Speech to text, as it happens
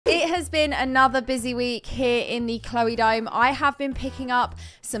has been another busy week here in the Chloe Dome. I have been picking up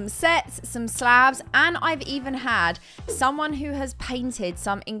some sets, some slabs, and I've even had someone who has painted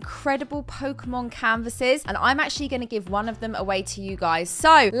some incredible Pokemon canvases, and I'm actually going to give one of them away to you guys.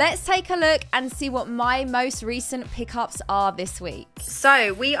 So let's take a look and see what my most recent pickups are this week.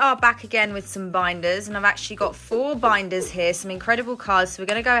 So we are back again with some binders, and I've actually got 4 binders here, some incredible cards. So we're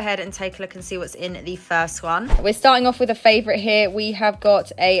going to go ahead and take a look and see what's in the first one. We're starting off with a favorite here. We have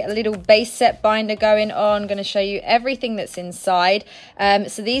got a little base set binder going on. I'm going to show you everything that's inside.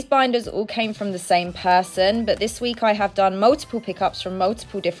 So these binders all came from the same person, but this week I have done multiple pickups from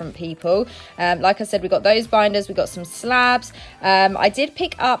multiple different people. Like I said, we got those binders, we got some slabs. I did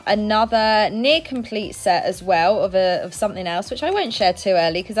pick up another near complete set as well of something else, which I won't share too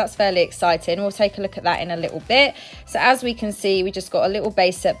early because that's fairly exciting. We'll take a look at that in a little bit. So as we can see, we just got a little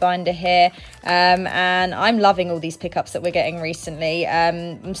base set binder here, and I'm loving all these pickups that we're getting recently.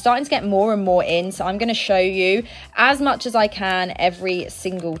 I'm starting to get more and more in, so I'm going to show you as much as I can every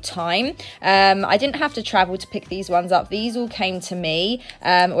single time. I didn't have to travel to pick these ones up. These all came to me,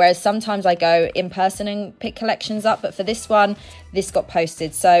 whereas sometimes I go in person and pick collections up, but for this one, this got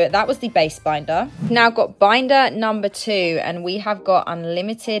posted. So that was the base binder. Now got binder number 2, and we have got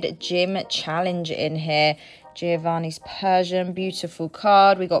Unlimited Gym Challenge in here. Giovanni's Persian, beautiful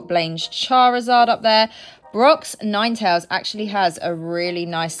card. We got Blaine's Charizard up there. Brock's Ninetales actually has a really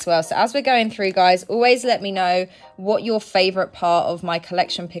nice swell. So as we're going through, guys, always let me know what your favorite part of my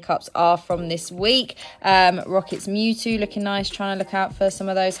collection pickups are from this week. Rocket's Mewtwo looking nice, trying to look out for some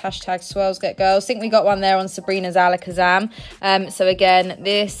of those hashtag swells get girls. I think we got one there on Sabrina's Alakazam. So again,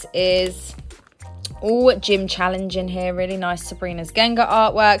 this is all gym challenge in here. Really nice Sabrina's Gengar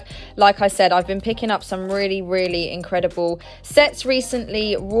artwork. Like I said, I've been picking up some really incredible sets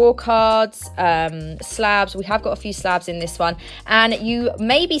recently. Raw cards, slabs. We have got a few slabs in this one, and you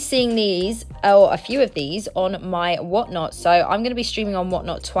may be seeing these or a few of these on my Whatnot. So I'm going to be streaming on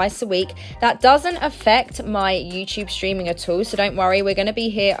Whatnot twice a week. That doesn't affect my YouTube streaming at all, so don't worry. We're going to be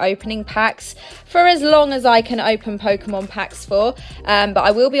here opening packs for as long as I can open Pokemon packs for, but I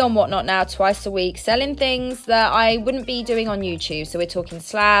will be on Whatnot now twice a week, selling things that I wouldn't be doing on YouTube. So we're talking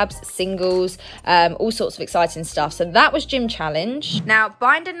slabs, singles, all sorts of exciting stuff. So that was Gym Challenge. Now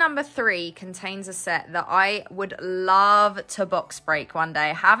binder number 3 contains a set that I would love to box break one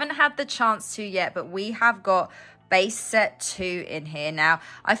day. Haven't had the chance to yet, but we have got base set 2 in here. Now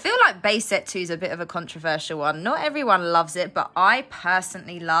I feel like base set 2 is a bit of a controversial one. Not everyone loves it, but I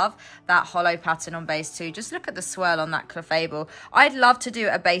personally love that hollow pattern on base 2. Just look at the swirl on that Clefable. I'd love to do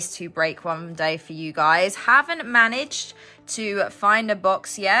a base 2 break one day for you guys. Haven't managed to find a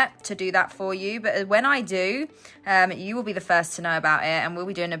box yet to do that for you, but when I do, you will be the first to know about it, and we'll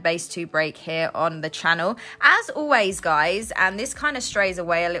be doing a base 2 break here on the channel as always, guys. And this kind of strays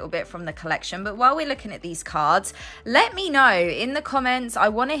away a little bit from the collection, but while we're looking at these cards, let me know in the comments. I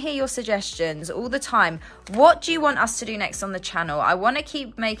want to hear your suggestions all the time. What do you want us to do next on the channel? I want to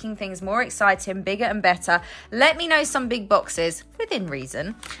keep making things more exciting, bigger and better. Let me know some big boxes within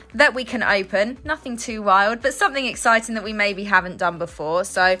reason that we can open. Nothing too wild, but something exciting that we maybe haven't done before.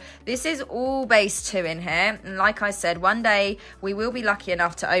 So this is all base 2 in here, and like I said, one day we will be lucky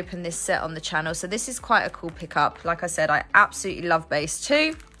enough to open this set on the channel. So this is quite a cool pickup. Like I said, I absolutely love base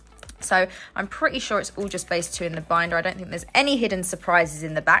 2. So I'm pretty sure it's all just base 2 in the binder. I don't think there's any hidden surprises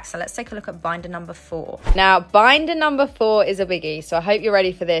in the back. So let's take a look at binder number 4. Now binder number 4 is a biggie, so I hope you're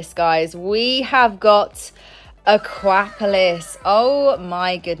ready for this, guys. We have got Aquapolis. Oh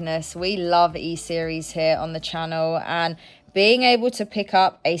my goodness, we love E-Series here on the channel, and being able to pick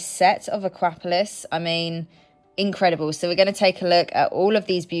up a set of Aquapolis, I mean, incredible. So we're going to take a look at all of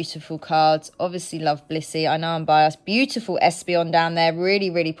these beautiful cards. Obviously love Blissey. I know I'm biased. Beautiful Espeon down there.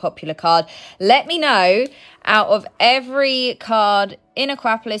 Really popular card. Let me know, out of every card in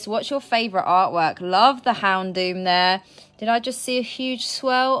Aquapolis, what's your favorite artwork? Love the Houndoom there. Did I just see a huge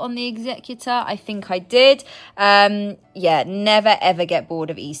swell on the Executor? I think I did. Yeah, never ever get bored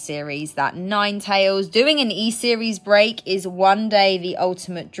of E-Series. That Ninetales. Doing an E-Series break is one day the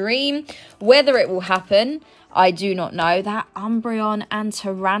ultimate dream. Whether it will happen, I do not know. That Umbreon and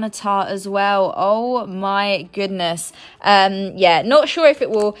Tyranitar as well. Oh my goodness. Yeah, not sure if it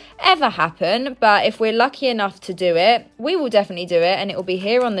will ever happen, but if we're lucky enough to do it, we will definitely do it, and it will be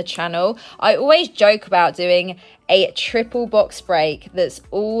here on the channel. I always joke about doing a triple box break that's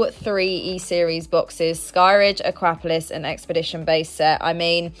all 3 E-Series boxes, Skyridge, Aquapolis and Expedition base set. I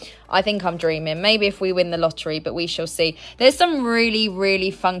mean, I think I'm dreaming. Maybe if we win the lottery, but we shall see. There's some really,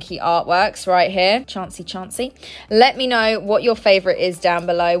 really funky artworks right here. Chancy. Let me know what your favorite is down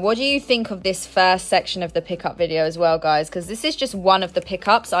below. What do you think of this first section of the pickup video as well, guys? Because this is just one of the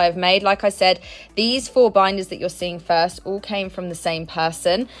pickups I have made. Like I said, these 4 binders that you're seeing first all came from the same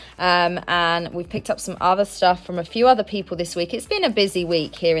person. And we've picked up some other stuff from a few other people this week. It's been a busy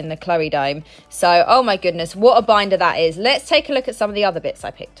week here in the Chloe Dome. So, oh my goodness, what a binder that is. Let's take a look at some of the other bits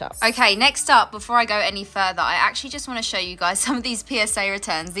I picked up. Okay, next up, before I go any further, I actually just want to show you guys some of these PSA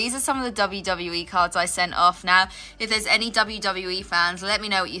returns. These are some of the WWE cards I sent off. Now, if there's any WWE fans, let me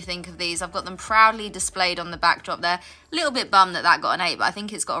know what you think of these. I've got them proudly displayed on the backdrop there. A little bit bummed that got an 8, but I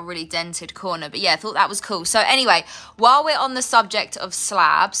think it's got a really dented corner. But yeah, I thought that was cool. So anyway, while we're on the subject of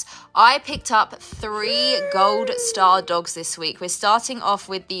slabs, I picked up 3 Gold Star dogs this week. We're starting off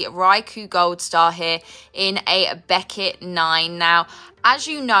with the Raikou Gold Star here in a Beckett 9. Now, as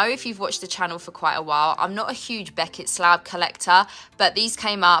you know, if you've watched the channel for quite a while, I'm not a huge Beckett slab collector, but these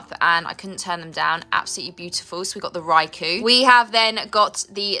came up and I couldn't turn them down. Absolutely beautiful. So we got the Raikou. We have then got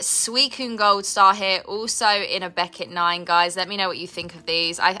the Suicune Gold Star here, also in a Beckett 9, guys. Let me know what you think of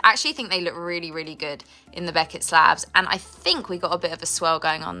these. I actually think they look really, really good in the Beckett slabs, and I think we got a bit of a swell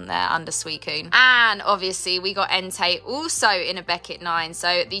going on there under Suicune. And obviously we got Entei also in a Beckett 9,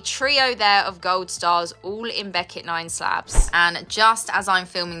 so the trio there of Gold Stars all in Beckett 9 slabs. And just as I'm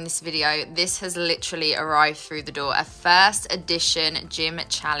filming this video, this has literally arrived through the door, a first edition Gym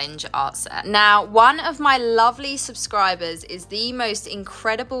Challenge art set. Now, one of my lovely subscribers is the most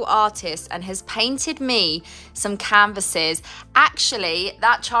incredible artist and has painted me some canvases. Actually,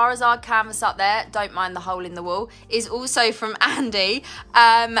 that Charizard canvas up there, don't mind the hole in the wall, is also from Andy,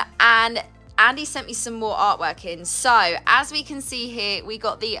 and Andy sent me some more artwork in. So as we can see here, we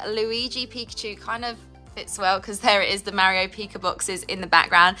got the Luigi Pikachu, kind of fits well because there it is, the Mario Pika boxes in the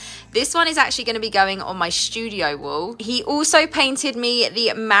background. This one is actually going to be going on my studio wall. He also painted me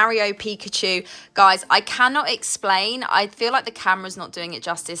the Mario Pikachu. Guys, I cannot explain. I feel like the camera's not doing it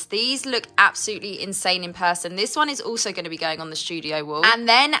justice. These look absolutely insane in person. This one is also going to be going on the studio wall. And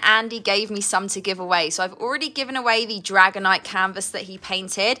then Andy gave me some to give away. So I've already given away the Dragonite canvas that he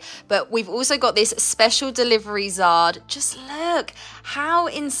painted, but we've also got this special delivery Zard. Just look, how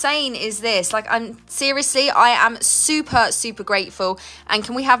insane is this? Like, I'm seriously, I am super, super grateful. And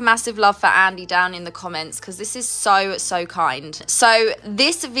can we have massive love for Andy down in the comments, because this is so, so kind. So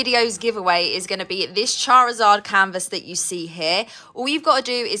this video's giveaway is going to be this Charizard canvas that you see here. All you've got to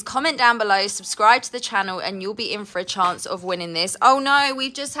do is comment down below, subscribe to the channel, and you'll be in for a chance of winning this. Oh no,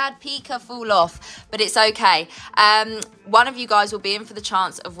 we've just had Pika fall off, but it's okay. One of you guys will be in for the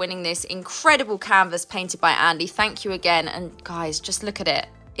chance of winning this incredible canvas painted by Andy. Thank you again. And guys, just look at it.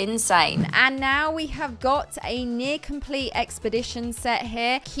 Insane. And now we have got a near complete expedition set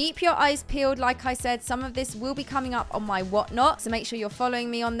here. Keep your eyes peeled. Like I said, some of this will be coming up on my whatnot, so make sure you're following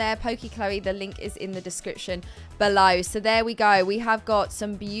me on there, PokeChloe. The link is in the description below. So there we go. We have got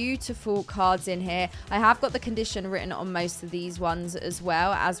some beautiful cards in here. I have got the condition written on most of these ones as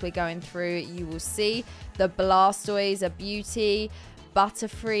well. As we're going through, you will see the Blastoise, a beauty.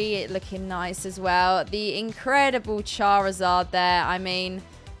 Butterfree looking nice as well. The incredible Charizard there. I mean,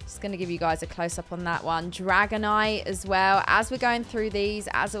 just going to give you guys a close-up on that one. Dragonite as well. As we're going through these,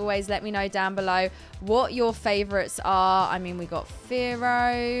 as always, let me know down below what your favorites are. I mean, we got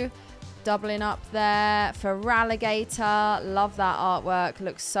Fearow doubling up there. Feraligatr, love that artwork.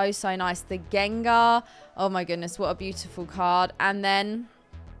 Looks so, so nice. The Gengar, oh my goodness, what a beautiful card. And then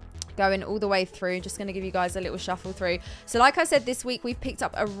going all the way through, just going to give you guys a little shuffle through. So like I said, this week we've picked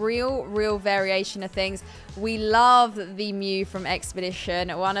up a real variation of things. We love the Mew from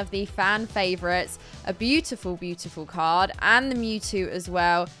Expedition, one of the fan favorites, a beautiful card, and the Mewtwo as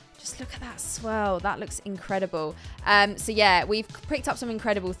well. Just look at that swirl. That looks incredible. So yeah, we've picked up some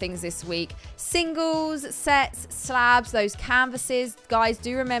incredible things this week. Singles, sets, slabs, those canvases. Guys,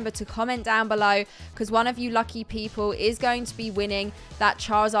 do remember to comment down below, because one of you lucky people is going to be winning that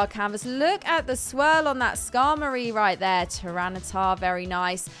Charizard canvas. Look at the swirl on that Skarmory right there. Tyranitar, very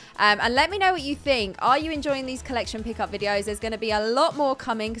nice. And let me know what you think. Are you enjoying these collection pickup videos? There's going to be a lot more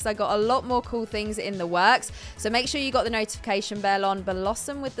coming, because I got a lot more cool things in the works. So make sure you got the notification bell on.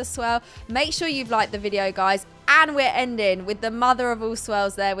 Blossom with the swirl. Make sure you've liked the video, guys. And we're ending with the mother of all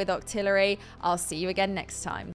swirls there with Octillery. I'll see you again next time.